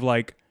reminds me of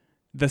like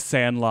The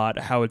Sandlot,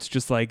 how it's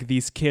just like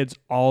these kids,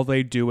 all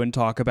they do and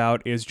talk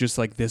about is just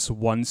like this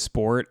one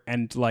sport,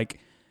 and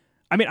like,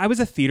 I mean, I was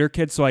a theater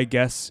kid, so I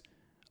guess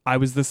I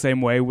was the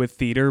same way with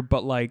theater,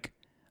 but like,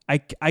 I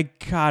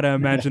gotta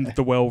imagine that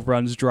the well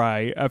runs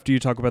dry after you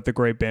talk about the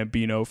Great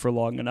Bambino for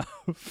long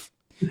enough.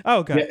 Oh,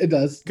 okay, Yeah, it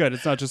does. good.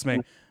 It's not just me.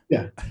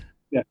 Yeah.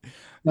 Yeah.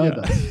 No, Yeah. it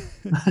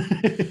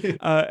does.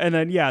 And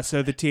then yeah,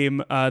 so the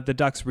team, the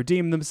Ducks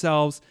redeem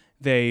themselves.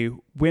 They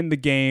win the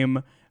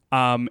game,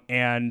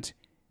 and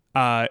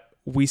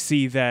we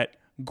see that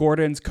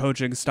Gordon's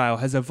coaching style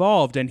has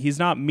evolved, and he's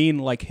not mean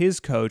like his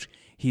coach.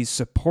 He's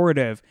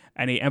supportive,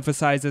 and he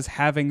emphasizes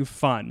having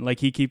fun. Like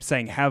he keeps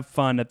saying, "Have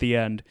fun" at the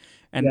end,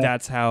 and Yeah.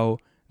 that's how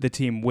the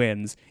team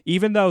wins.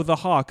 Even though the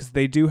Hawks,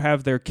 they do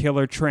have their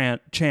killer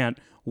chant,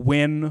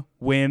 "Win,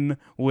 win,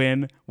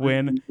 win,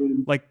 win."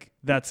 Like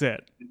that's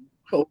it.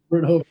 Over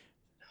and over.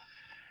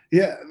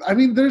 Yeah, I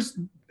mean,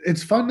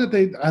 it's fun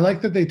that I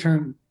like that they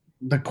turned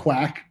the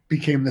quack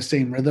became the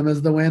same rhythm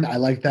as the win. I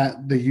like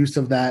that the use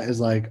of that is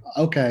like,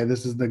 okay,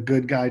 this is the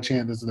good guy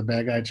chant, this is the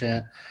bad guy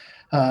chant.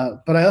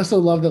 But I also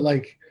love that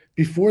like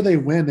before they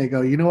win, they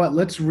go, you know what?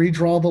 Let's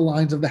redraw the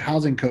lines of the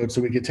housing code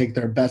so we could take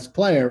their best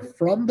player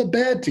from the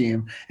bad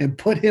team and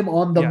put him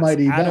on the Yes,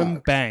 mighty Adam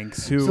Ducks.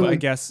 Banks, who So, I like,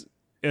 guess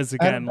is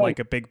Adam again like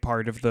Banks. a big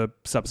part of the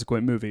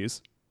subsequent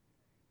movies.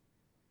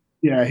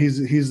 Yeah,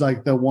 he's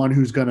like the one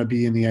who's going to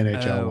be in the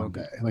NHL Oh, one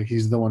okay. day. Like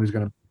he's the one who's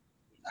going to.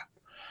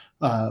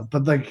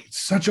 But like,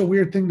 such a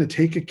weird thing to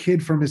take a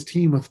kid from his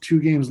team with 2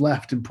 games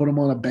left and put him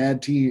on a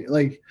bad team.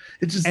 Like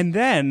it's just And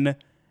then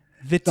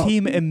the No.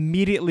 team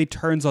immediately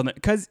turns on it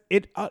because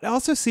it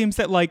also seems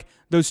that like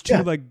those two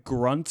Yeah. like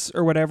grunts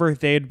or whatever,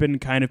 they had been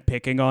kind of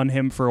picking on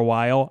him for a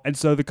while, and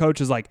so the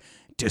coach is like,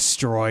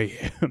 destroy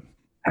him.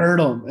 hurt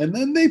him, and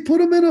then they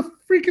put him in a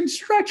freaking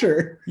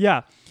stretcher.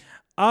 Yeah.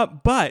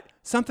 But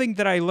something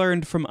that I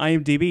learned from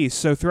IMDb,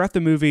 so throughout the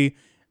movie,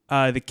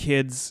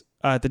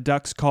 the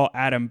Ducks call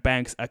Adam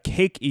Banks a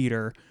cake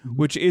eater,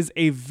 which is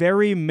a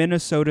very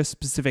Minnesota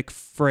specific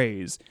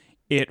phrase.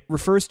 It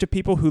refers to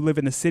people who live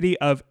in the city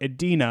of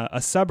Edina,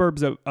 a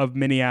suburbs of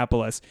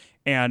Minneapolis,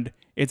 and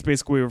it's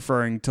basically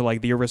referring to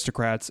like the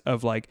aristocrats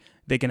of like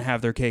they can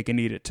have their cake and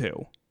eat it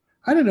too.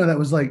 I didn't know that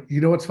was like. You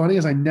know what's funny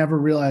is I never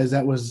realized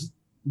that was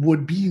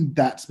would be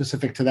that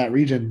specific to that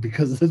region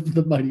because of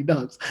the Mighty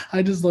Ducks.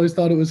 I just always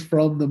thought it was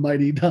from the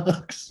Mighty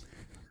Ducks.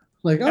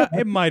 Like, oh,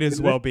 It might as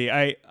well be.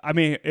 I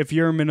mean, if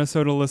you're a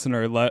Minnesota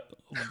listener, let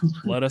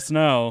us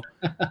know.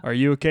 Are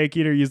you a cake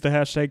eater? Use the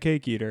hashtag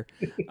cake eater.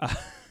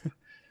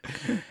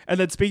 And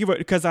then speaking of it,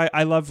 because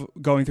I love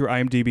going through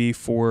IMDb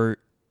for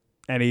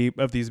any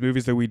of these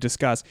movies that we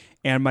discuss,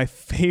 and my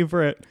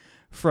favorite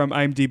from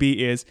IMDb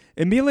is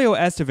Emilio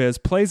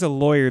Estevez plays a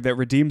lawyer that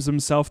redeems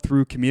himself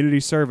through community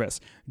service.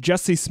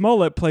 Jesse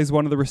Smollett plays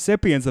one of the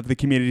recipients of the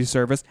community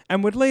service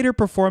and would later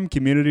perform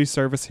community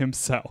service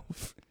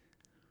himself.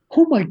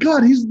 oh my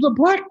God, he's the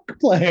black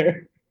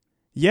player.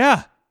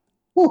 Yeah.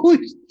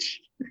 Holy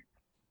shit.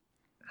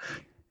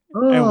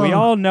 And we Oh,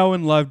 all know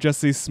and love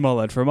Jesse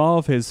Smollett from all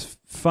of his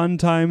fun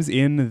times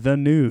in the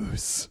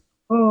news.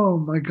 oh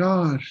my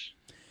gosh.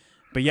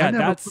 But yeah, I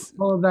never that's...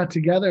 put all of that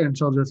together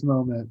until this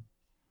moment.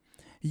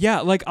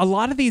 Yeah, like a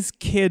lot of these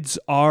kids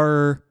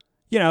are,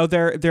 you know,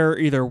 they're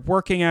either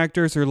working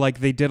actors or like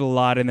they did a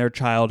lot in their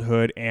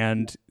childhood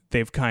and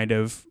they've kind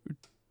of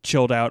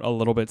chilled out a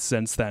little bit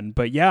since then.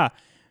 But yeah,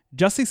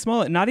 Jussie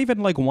Smollett, not even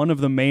like one of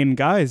the main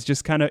guys,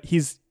 just kind of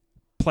he's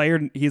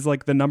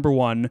like the number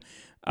one.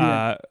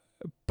 Yeah.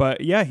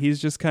 But yeah, he's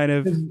just kind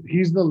of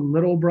He's the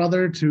little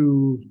brother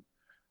to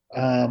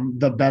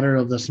the better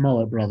of the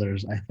Smollett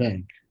brothers, I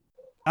think.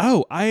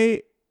 I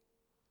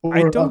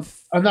don't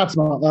I'm not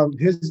Smollett.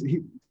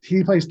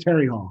 He plays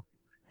Terry Hall,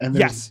 and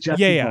there's yes,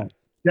 Jesse yeah. Hall.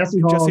 Jesse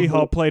Hall. Jesse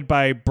Hall played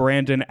by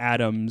Brandon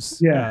Adams.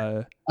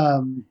 Yeah.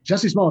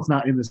 Jesse Smollett's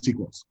not in the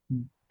sequels.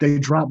 They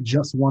dropped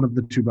just one of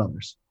the two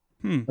brothers.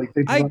 Like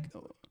they dropped,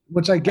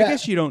 which I I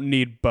guess you don't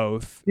need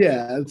both.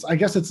 Yeah, I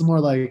guess it's more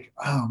like,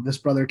 oh, this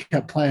brother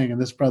kept playing and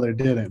this brother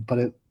didn't. But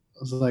it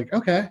was like,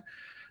 okay.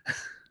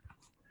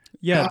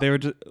 Yeah, they were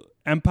just,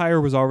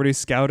 Empire was already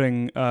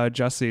scouting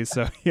Jussie,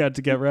 so he had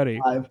to get ready.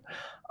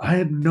 I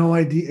had no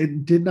idea.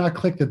 It did not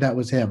click that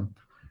was him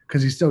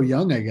because he's so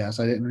young, I guess.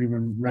 I didn't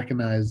even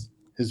recognize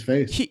his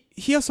face.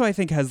 He also, I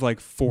think, has like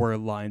 4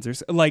 lines or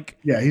so. Like,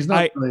 yeah, he's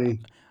not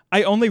really.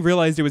 I only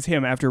realized it was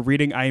him after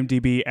reading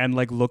IMDb and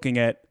like looking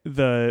at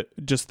the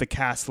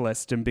cast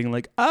list and being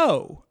like,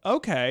 oh,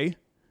 okay.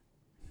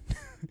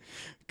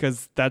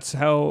 Because that's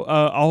how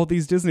all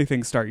these Disney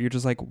things start. You're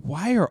just like,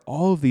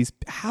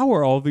 how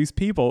are all of these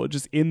people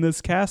just in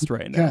this cast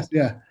right now? Cast,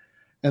 yeah.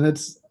 And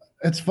it's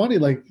funny.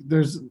 Like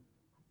there's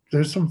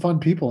some fun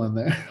people in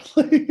there.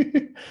 like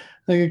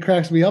it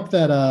cracks me up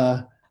that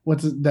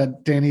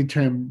that Danny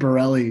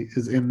Tamborelli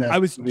is in that. I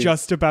was movie.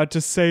 just about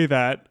to say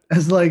that.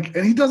 As like,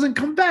 and he doesn't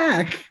come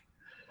back.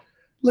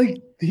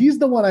 Like he's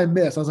the one I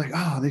miss. I was like,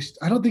 oh,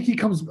 I don't think he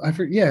comes. I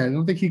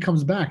don't think he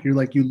comes back. You're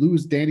like, you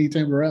lose Danny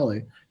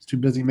Tamborelli. He's too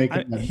busy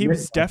making. He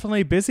was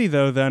definitely busy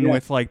though. Then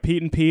with like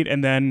Pete and Pete,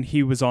 and then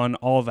he was on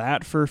All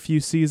That for a few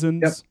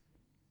seasons. Yep.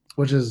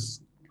 Which is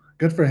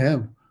good for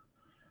him.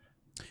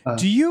 I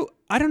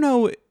don't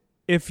know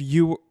if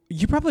you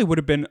probably would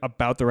have been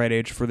about the right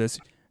age for this.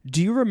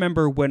 Do you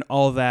remember when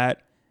All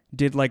That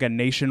did like a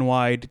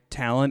nationwide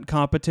talent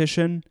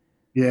competition?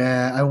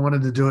 Yeah, I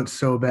wanted to do it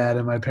so bad,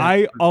 and my I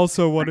parents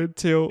also wanted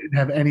to. didn't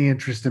have any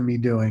interest in me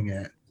doing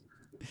it.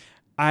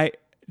 I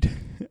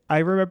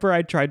remember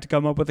I tried to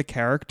come up with a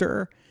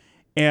character,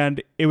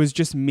 and it was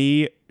just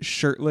me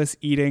shirtless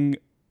eating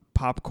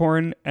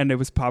popcorn, and it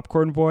was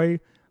Popcorn Boy.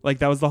 Like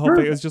that was the whole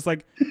thing. It was just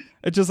like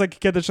a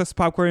kid that's just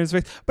popcorn in his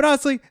face. But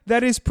honestly,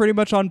 that is pretty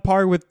much on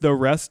par with the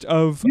rest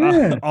of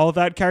All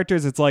That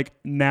characters. It's like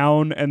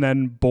noun and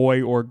then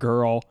boy or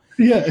girl.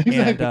 Yeah,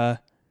 exactly.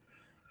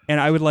 And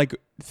I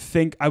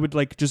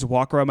would just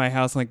walk around my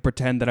house and like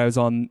pretend that I was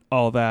on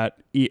All That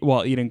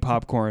while eating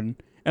popcorn,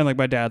 and like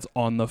my dad's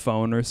on the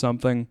phone or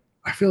something.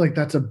 I feel like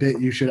that's a bit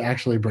you should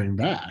actually bring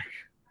back.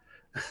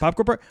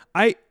 Popcorn.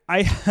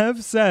 I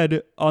have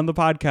said on the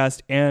podcast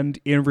and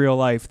in real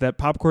life that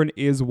popcorn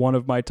is one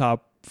of my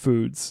top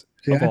foods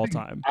of all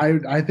time.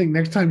 I think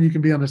next time you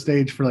can be on a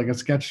stage for like a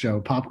sketch show,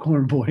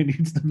 Popcorn Boy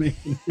needs to make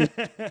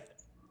it.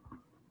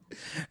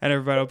 And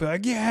everybody will be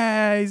like,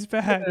 "Yeah, he's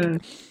back."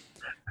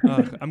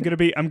 I'm gonna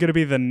be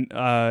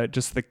the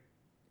just the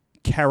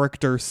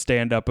character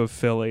stand up of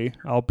Philly.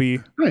 I'll be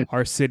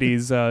our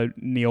city's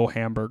Neil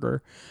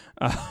Hamburger.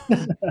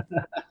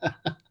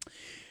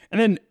 And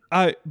then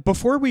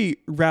before we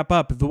wrap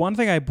up, the one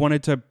thing I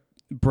wanted to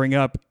bring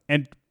up,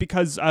 and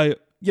because I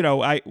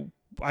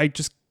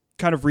just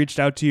kind of reached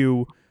out to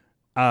you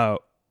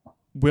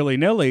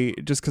willy-nilly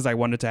just because I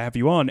wanted to have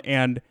you on,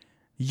 and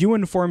you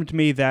informed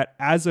me that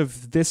as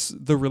of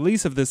the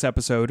release of this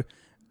episode,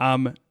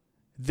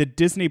 the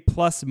Disney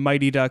Plus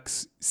Mighty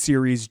Ducks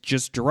series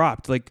just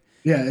dropped. Like,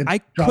 I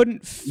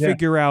couldn't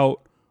figure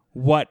out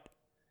what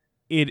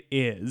it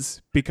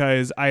is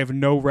because I have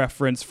no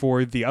reference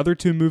for the other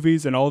 2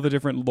 movies and all the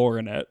different lore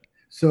in it.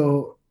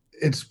 So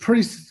it's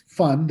pretty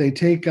fun. They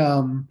take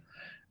Gordon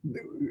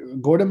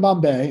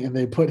Bombay and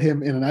they put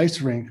him in an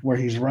ice rink where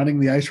he's running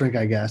the ice rink,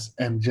 I guess,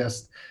 and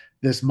just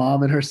this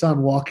mom and her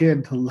son walk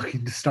in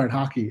looking to start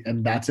hockey,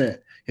 and that's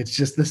it. It's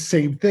just the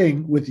same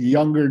thing with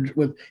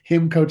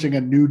him coaching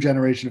a new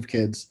generation of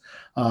kids.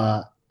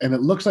 and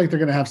it looks like they're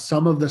gonna have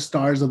some of the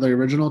stars of the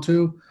original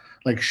two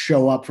like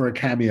show up for a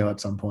cameo at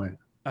some point.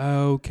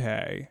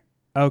 Okay.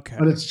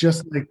 But it's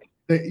just like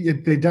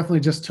they definitely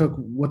just took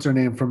what's her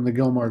name from the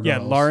Gilmore Girls. Yeah,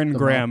 Lauren the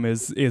Graham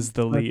is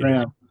the Lauren lead.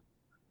 Graham.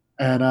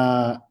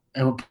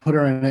 And put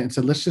her in it and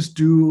said, let's just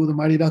do the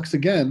Mighty Ducks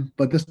again,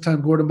 but this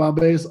time Gordon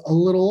Bombay is a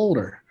little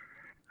older.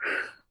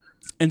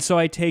 And so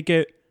I take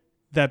it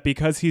that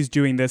because he's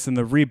doing this in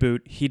the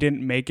reboot, he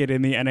didn't make it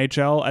in the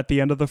NHL at the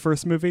end of the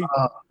first movie.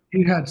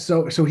 He had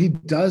so he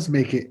does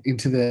make it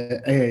into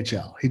the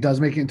AHL. He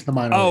does make it into the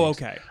minor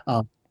leagues. Okay.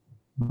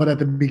 But at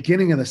the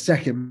beginning of the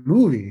second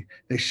movie,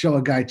 they show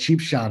a guy cheap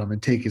shot him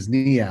and take his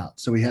knee out,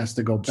 so he has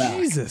to go back.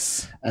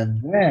 Jesus.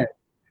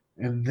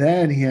 And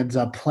then he ends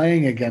up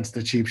playing against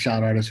the cheap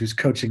shot artist who's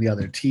coaching the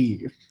other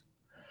team.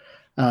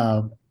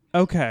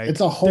 Okay. It's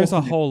a whole. There's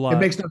a whole lot. It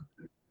makes no.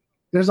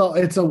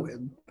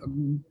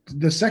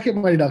 The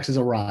second Mighty Ducks is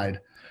a ride.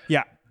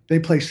 Yeah. They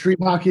play street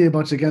hockey a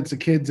bunch against the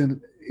kids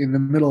in the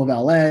middle of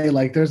LA.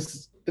 Like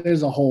there's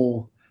a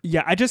whole.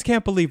 Yeah, I just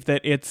can't believe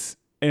that it's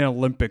an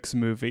Olympics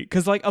movie.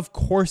 Because, like, of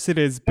course it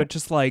is, but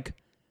just like,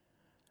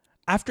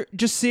 after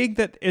just seeing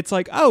that it's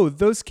like, oh,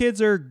 those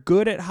kids are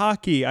good at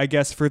hockey, I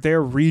guess, for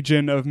their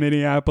region of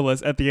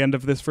Minneapolis at the end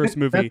of this first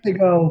movie. They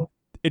go,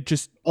 it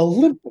just.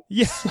 Olympics.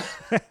 Yeah.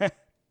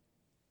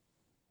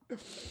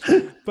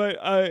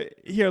 But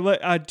here,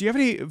 do you have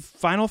any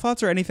final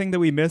thoughts or anything that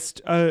we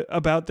missed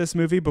about this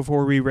movie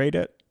before we rate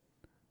it?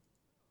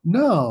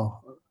 No,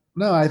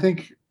 I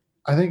think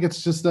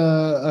it's just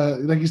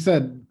like you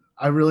said,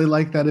 I really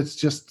like that it's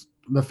just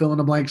the fill in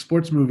the blank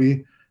sports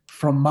movie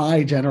from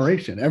my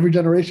generation. Every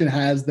generation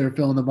has their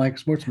fill in the blank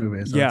sports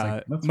movie. So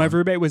yeah, like, my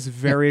roommate was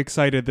very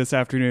excited this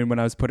afternoon when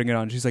I was putting it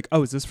on. She's like,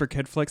 "Oh, is this for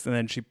Kid Flicks?" And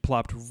then she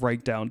plopped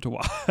right down to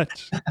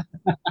watch.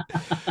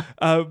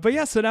 But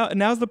yeah, so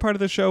now's the part of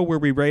the show where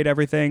we rate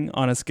everything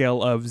on a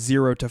scale of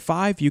 0 to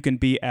 5. You can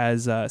be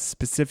as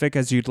specific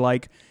as you'd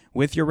like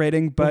with your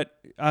rating. But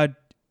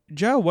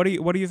Joe, what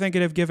are you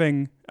thinking of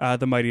giving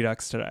the Mighty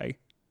Ducks today?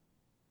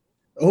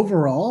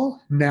 Overall,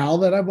 now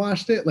that I've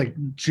watched it, like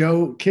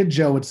Kid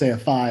Joe would say a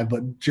 5,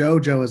 but Joe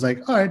is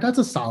like, all right, that's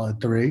a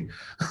solid 3.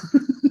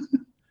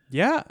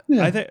 Yeah.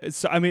 I think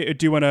so. I mean,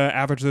 do you want to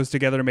average those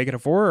together to make it a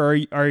 4, or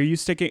are you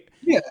sticking?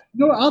 Yeah,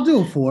 no, I'll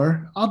do a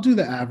 4. I'll do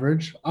the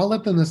average. I'll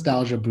let the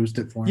nostalgia boost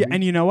it for me. Yeah,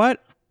 and you know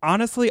what?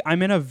 Honestly,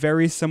 I'm in a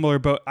very similar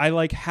boat. I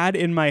like had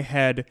in my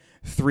head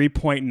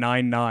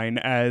 3.99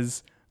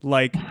 as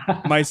like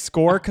my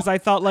score, because I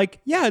thought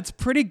like, yeah, it's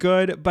pretty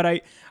good, but I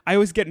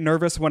always get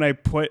nervous when I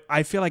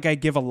feel like I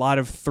give a lot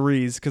of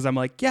 3s because I'm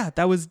like, yeah,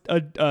 that was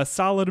a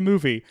solid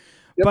movie.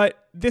 Yep.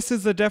 But this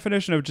is the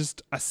definition of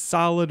just a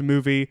solid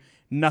movie,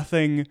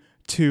 nothing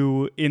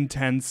too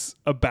intense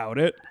about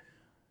it,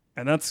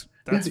 and that's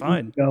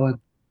fine. Cool.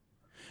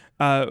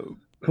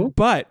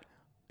 But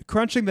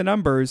crunching the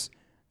numbers,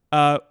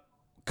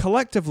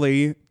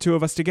 collectively, two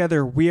of us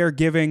together, we are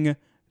giving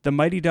the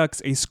Mighty Ducks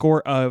a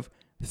score of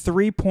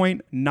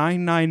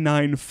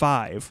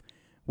 3.9995,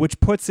 which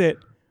puts it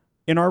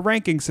in our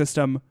ranking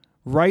system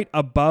right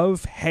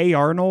above Hey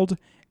Arnold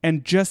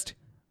and just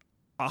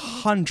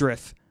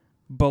 100th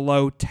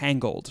below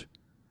Tangled.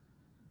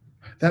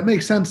 That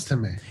makes sense to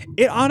me.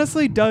 It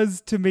honestly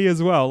does to me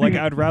as well. Like,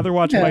 I'd rather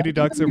watch Mighty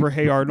Ducks over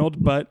Hey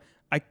Arnold, but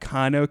I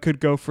kind of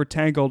could go for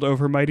Tangled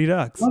over Mighty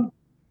Ducks. Well,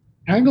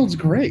 Tangled's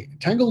great.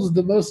 Tangled's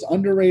the most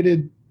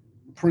underrated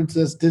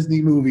princess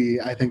Disney movie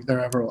I think there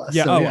ever was.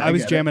 Yeah, so, I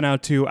was jamming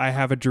out to I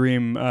Have a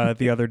Dream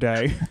the other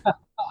day.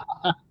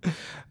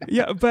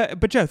 Yeah,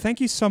 but Joe,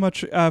 thank you so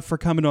much for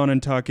coming on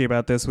and talking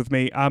about this with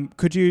me.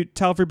 Could you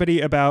tell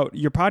everybody about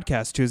your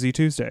podcast, Tuesday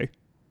Tuesday?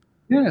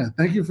 Yeah,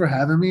 thank you for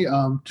having me.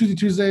 Tuesday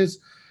Tuesdays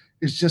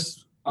is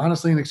just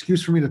honestly an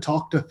excuse for me to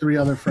talk to 3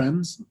 other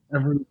friends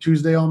every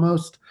Tuesday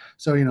almost.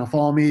 So,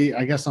 follow me,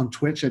 I guess, on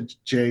Twitch at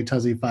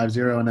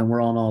jtuzzy50, and then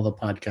we're on all the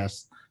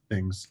podcast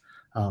things.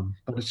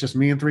 But it's just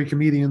me and 3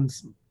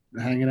 comedians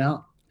hanging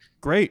out.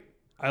 Great.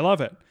 I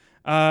love it.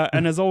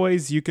 And as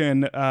always, you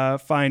can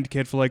find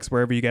Kid Flicks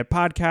wherever you get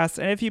podcasts.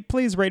 And if you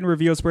please rate and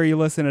review us where you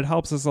listen, it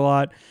helps us a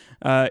lot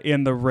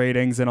in the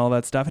ratings and all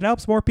that stuff. It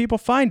helps more people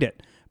find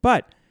it.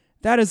 But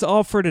that is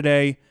all for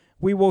today.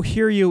 We will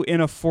hear you in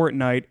a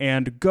fortnight,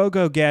 and go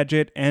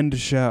Gadget, end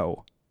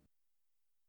show.